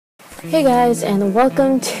Hey guys, and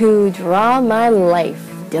welcome to Draw My Life,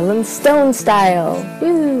 Dylan Stone style.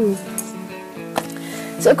 Woo!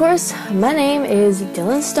 So of course, my name is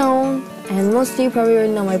Dylan Stone, and most of you probably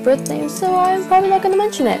already know my birth name, so I'm probably not going to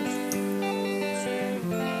mention it.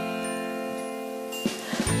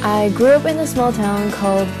 I grew up in a small town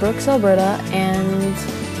called Brooks, Alberta, and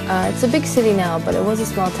it's a big city now, but it was a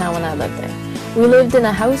small town when I lived there. We lived in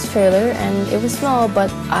a house trailer, and it was small,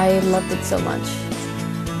 but I loved it so much.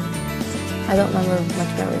 I don't remember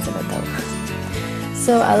much memories of it though.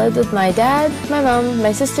 So I lived with my dad, my mom,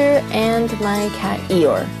 my sister, and my cat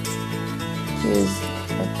Eeyore. She was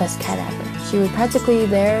the best cat ever. She was practically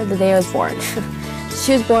there the day I was born.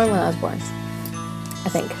 She was born when I was born. I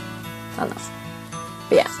think. I don't know.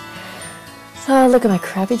 But yeah. Oh, look at my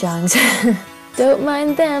crappy drawings. Don't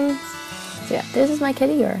mind them. So yeah, this is my cat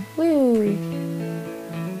Eeyore. Woo!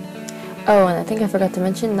 Oh, and I think I forgot to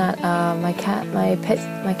mention that my cat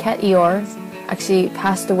Eeyore actually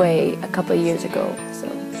passed away a couple of years ago. So,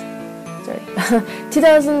 sorry.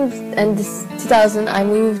 2000 I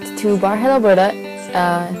moved to Barrhead, Alberta,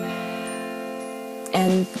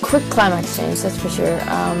 and quick climax change, that's for sure.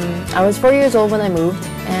 I was 4 years old when I moved,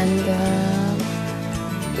 and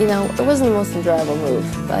you know, it wasn't the most enjoyable move,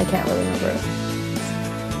 but I can't really remember it.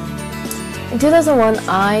 In 2001,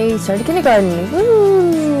 I started kindergarten.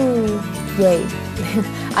 Woo! Yay.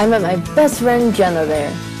 I met my best friend Jenna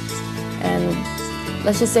there. And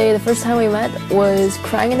let's just say the first time we met was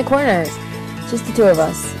crying in the corner. Just the two of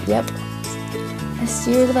us. Yep. Best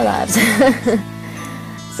years of our lives.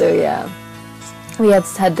 So yeah. We had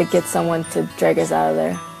to get someone to drag us out of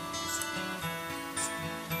there.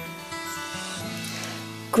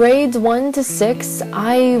 Grades 1 to 6,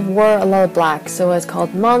 I wore a lot of black, so I was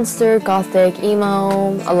called monster, gothic,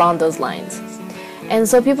 emo, along those lines. And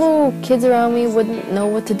so kids around me wouldn't know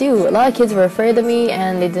what to do. A lot of kids were afraid of me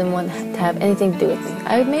and they didn't want to have anything to do with me.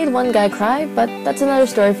 I made one guy cry, but that's another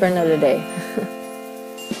story for another day.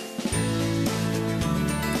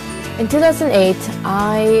 In 2008,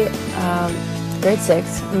 grade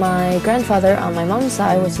 6, my grandfather on my mom's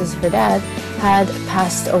side, which is her dad, had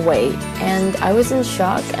passed away, and I was in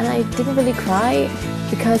shock, and I didn't really cry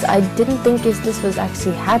because I didn't think this was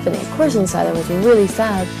actually happening. Of course inside I was really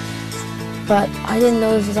sad, but I didn't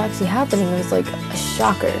know this was actually happening. It was like a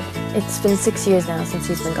shocker. It's been 6 years now since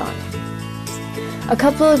he's been gone. A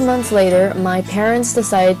couple of months later, my parents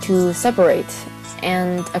decided to separate,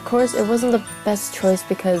 and of course it wasn't the best choice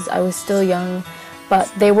because I was still young,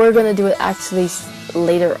 but they were going to do it actually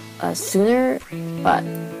later, sooner, but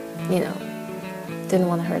you know, didn't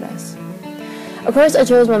want to hurt us. Of course, I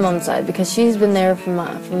chose my mom's side because she's been there for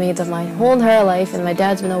me my whole entire life, and my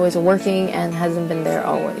dad's been always working and hasn't been there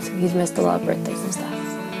always. He's missed a lot of birthdays and stuff.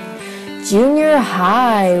 Junior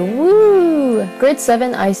high, woo! Grade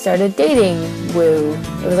 7, I started dating, woo.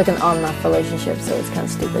 It was like an on-and-off relationship, so it's kind of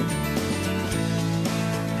stupid.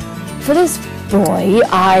 For this boy,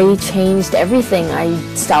 I changed everything. I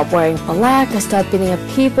stopped wearing black, I stopped beating up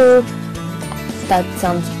people. That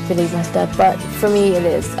sounds really messed up, but for me it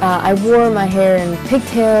is. I wore my hair in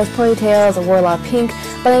pigtails, ponytails, I wore a lot of pink,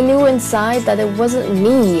 but I knew inside that it wasn't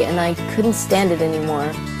me and I couldn't stand it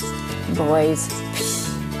anymore. Boys.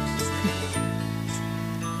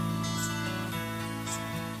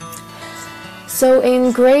 So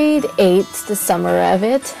in grade 8, the summer of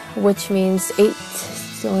it, which means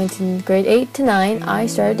going to grade 8 to 9, I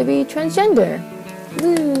started to be transgender.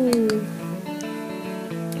 Woo!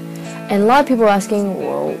 And a lot of people are asking,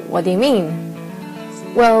 well, what do you mean?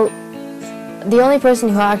 Well, the only person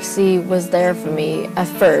who actually was there for me at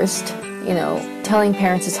first, you know, telling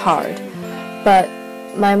parents is hard, but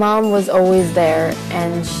my mom was always there,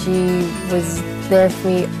 and she was there for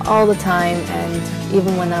me all the time, and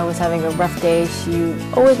even when I was having a rough day, she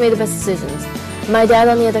always made the best decisions. My dad,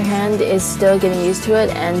 on the other hand, is still getting used to it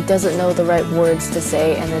and doesn't know the right words to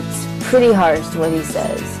say, and it's pretty harsh what he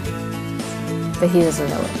says, but he doesn't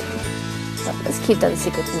know it. So let's keep that a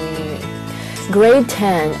secret between me and me. Grade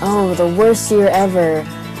 10, oh, the worst year ever.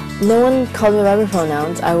 No one called me by my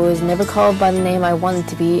pronouns. I was never called by the name I wanted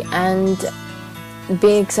to be, and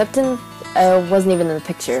being accepted wasn't even in the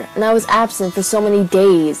picture. And I was absent for so many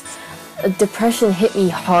days. Depression hit me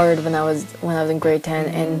hard when I was in grade 10,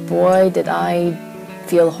 and boy did I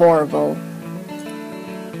feel horrible.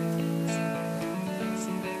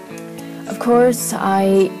 Of course,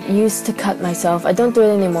 I used to cut myself. I don't do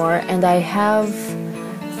it anymore, and I have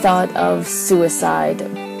thought of suicide.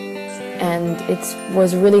 And it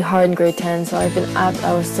was really hard in grade 10, so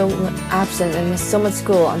I was so absent and missed so much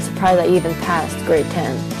school. I'm surprised I even passed grade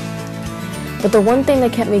 10. But the one thing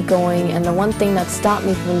that kept me going, and the one thing that stopped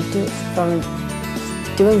me from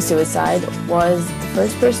doing suicide was the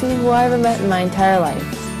first person who I ever met in my entire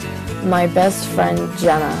life. My best friend,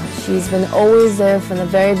 Jenna. She's been always there from the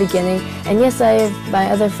very beginning. And yes, I have my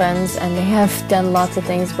other friends, and they have done lots of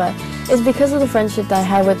things, but it's because of the friendship that I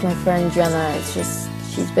have with my friend Jenna. It's just,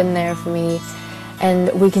 she's been there for me,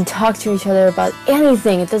 and we can talk to each other about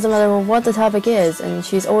anything. It doesn't matter what the topic is, and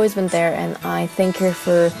she's always been there, and I thank her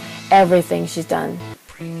for everything she's done.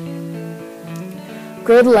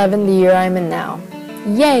 Grade 11, the year I'm in now.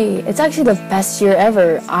 Yay! It's actually the best year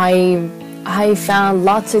ever. I found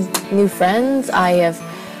lots of new friends. I have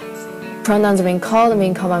pronouns are being called. I'm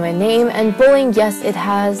being called by my name. And bullying, yes,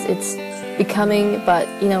 it's becoming, but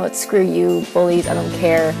you know what, screw you, bullies, I don't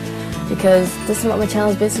care. Because this is what my channel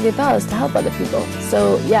is basically about, is to help other people.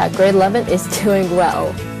 So yeah, grade 11 is doing well.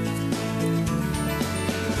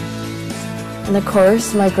 And of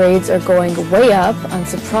course, my grades are going way up. I'm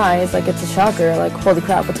surprised, like it's a shocker, like holy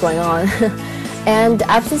crap, what's going on? And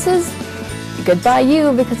absences, goodbye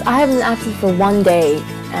you, because I haven't been absent for 1 day,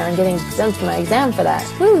 and I'm getting exempt from my exam for that.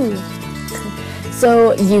 Woo!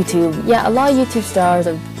 So YouTube, yeah, a lot of YouTube stars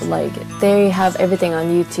are like, they have everything on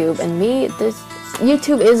YouTube, and me,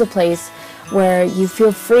 YouTube is a place where you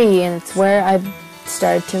feel free, and it's where I've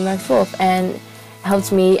started Tim Rex Wolf, and it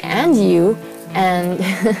helps me and you, and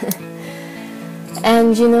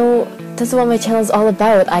and you know, that's what my channel is all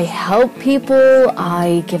about. I help people,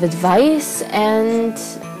 I give advice, and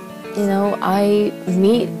you know, I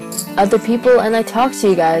meet other people and I talk to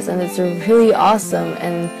you guys, and it's really awesome.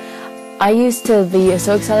 And I used to be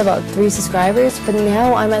so excited about 3 subscribers, but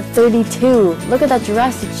now I'm at 32. Look at that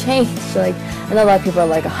drastic change. Like, I know a lot of people are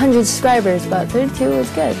like 100 subscribers, but 32 is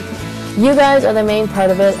good. You guys are the main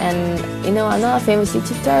part of it, and you know, I'm not a famous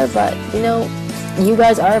YouTube star, but you know, you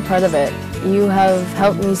guys are a part of it. You have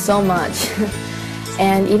helped me so much.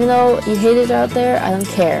 And even though you haters are out there, I don't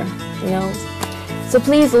care, you know. So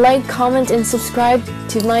please like, comment, and subscribe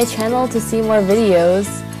to my channel to see more videos.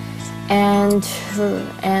 And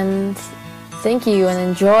thank you, and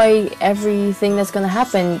enjoy everything that's going to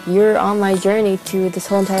happen. You're on my journey to this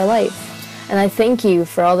whole entire life. And I thank you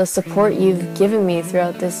for all the support you've given me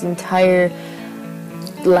throughout this entire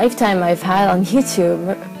lifetime I've had on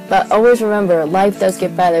YouTube. But always remember, life does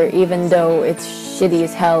get better, even though it's shitty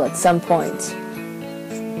as hell at some point.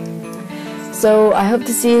 So I hope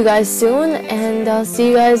to see you guys soon, and I'll see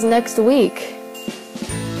you guys next week.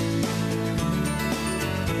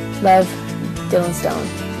 Love, Dylan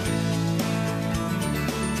Stone.